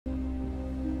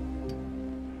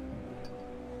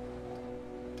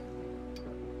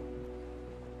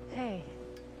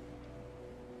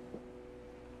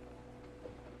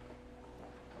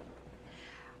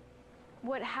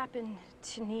what happened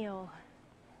to Neil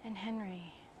and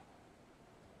Henry,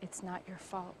 it's not your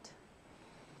fault.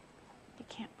 You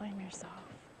can't blame yourself.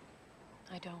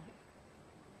 I don't.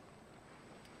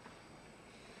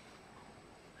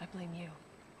 I blame you.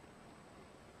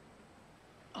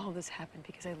 All this happened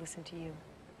because I listened to you.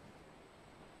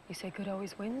 You say good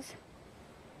always wins?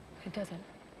 It doesn't.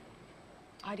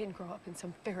 I didn't grow up in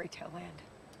some fairy tale land.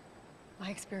 My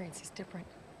experience is different.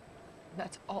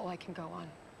 That's all I can go on.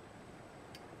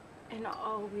 And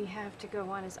all we have to go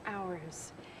on is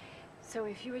ours. So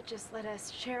if you would just let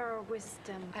us share our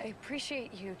wisdom. I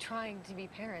appreciate you trying to be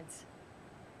parents,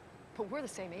 but we're the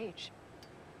same age.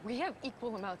 We have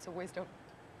equal amounts of wisdom.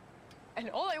 And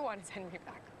all I want is Henry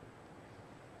back.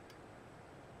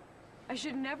 I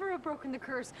should never have broken the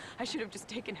curse. I should have just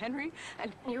taken Henry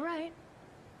and... You're right.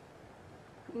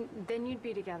 Then you'd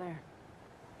be together.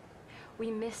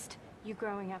 We missed you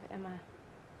growing up, Emma.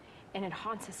 And it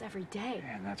haunts us every day.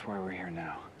 And that's why we're here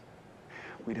now.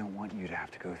 We don't want you to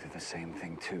have to go through the same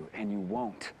thing too, and you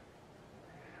won't.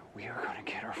 We are gonna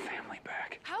get our family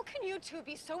back. How can you two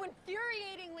be so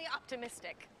infuriatingly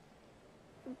optimistic?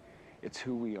 It's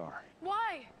who we are.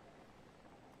 Why?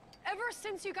 Ever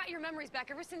since you got your memories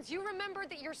back, ever since you remembered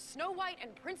that you're Snow White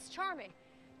and Prince Charming,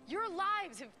 your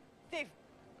lives have, they've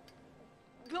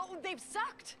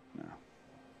sucked. No.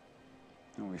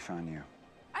 No, we found you.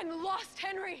 And lost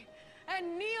Henry,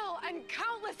 and Neil, and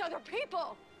countless other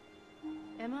people.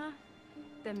 Emma,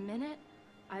 the minute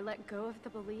I let go of the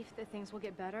belief that things will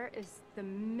get better is the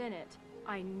minute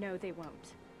I know they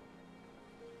won't.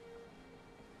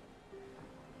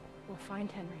 We'll find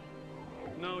Henry.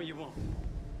 No, you won't.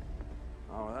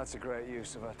 Oh, well, that's a great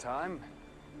use of our time.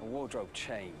 A wardrobe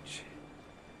change.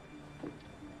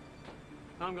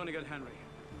 I'm gonna get Henry.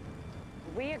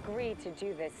 We agreed to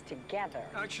do this together.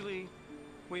 Actually,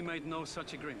 we made no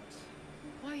such agreement.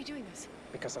 Why are you doing this?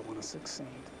 Because I want to succeed.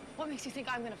 What makes you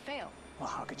think I'm gonna fail? Well,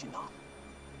 how could you not?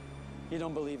 You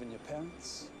don't believe in your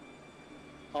parents,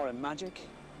 or in magic,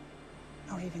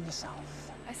 or even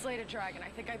yourself. I slayed a dragon, I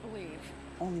think I believe.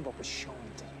 Only what was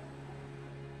shown to you.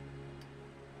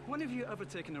 When have you ever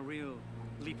taken a real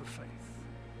leap of faith?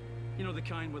 You know, the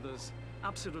kind where there's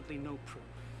absolutely no proof.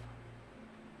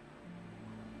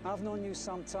 I've known you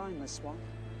some time, Miss Swan.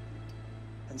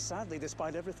 And sadly,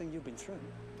 despite everything you've been through,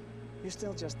 you're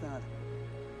still just that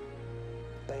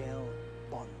pale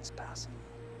bonds passing,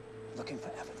 looking for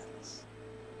evidence.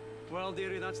 Well,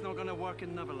 dearie, that's not gonna work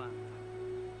in Neverland.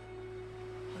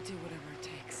 I'll do whatever